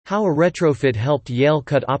How a retrofit helped Yale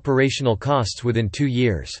cut operational costs within 2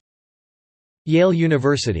 years. Yale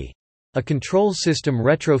University. A control system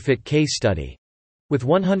retrofit case study. With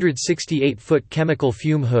 168-foot chemical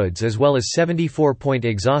fume hoods as well as 74-point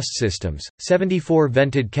exhaust systems, 74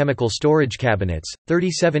 vented chemical storage cabinets,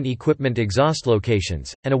 37 equipment exhaust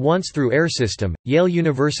locations, and a once-through air system, Yale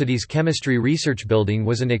University's chemistry research building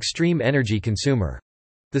was an extreme energy consumer.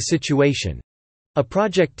 The situation. A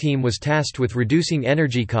project team was tasked with reducing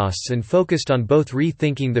energy costs and focused on both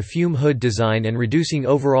rethinking the fume hood design and reducing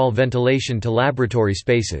overall ventilation to laboratory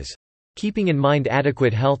spaces, keeping in mind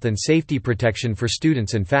adequate health and safety protection for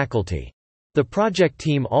students and faculty. The project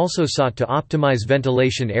team also sought to optimize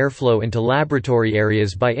ventilation airflow into laboratory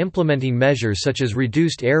areas by implementing measures such as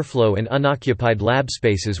reduced airflow in unoccupied lab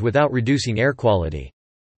spaces without reducing air quality.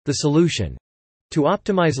 The solution: to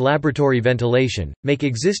optimize laboratory ventilation, make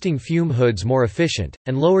existing fume hoods more efficient,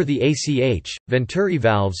 and lower the ACH, Venturi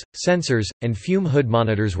valves, sensors, and fume hood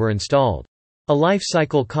monitors were installed. A life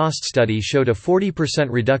cycle cost study showed a 40%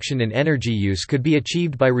 reduction in energy use could be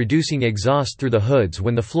achieved by reducing exhaust through the hoods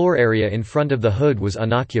when the floor area in front of the hood was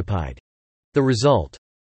unoccupied. The result: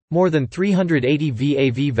 more than 380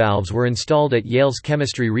 VAV valves were installed at Yale's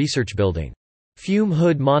Chemistry Research Building. Fume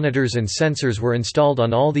hood monitors and sensors were installed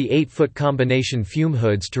on all the 8-foot combination fume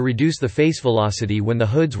hoods to reduce the face velocity when the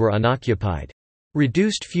hoods were unoccupied.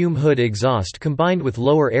 Reduced fume hood exhaust combined with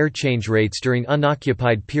lower air change rates during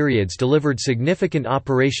unoccupied periods delivered significant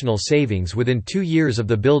operational savings within 2 years of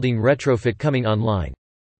the building retrofit coming online.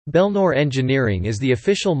 Belnor Engineering is the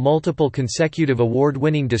official multiple consecutive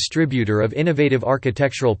award-winning distributor of innovative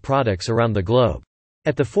architectural products around the globe.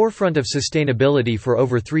 At the forefront of sustainability for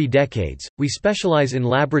over 3 decades, we specialize in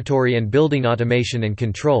laboratory and building automation and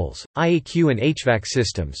controls, IAQ and HVAC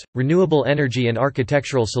systems, renewable energy and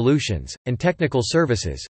architectural solutions, and technical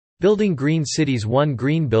services, building green cities one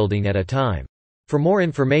green building at a time. For more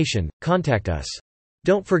information, contact us.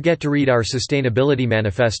 Don't forget to read our Sustainability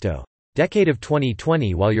Manifesto. Decade of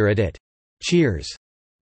 2020 while you're at it. Cheers.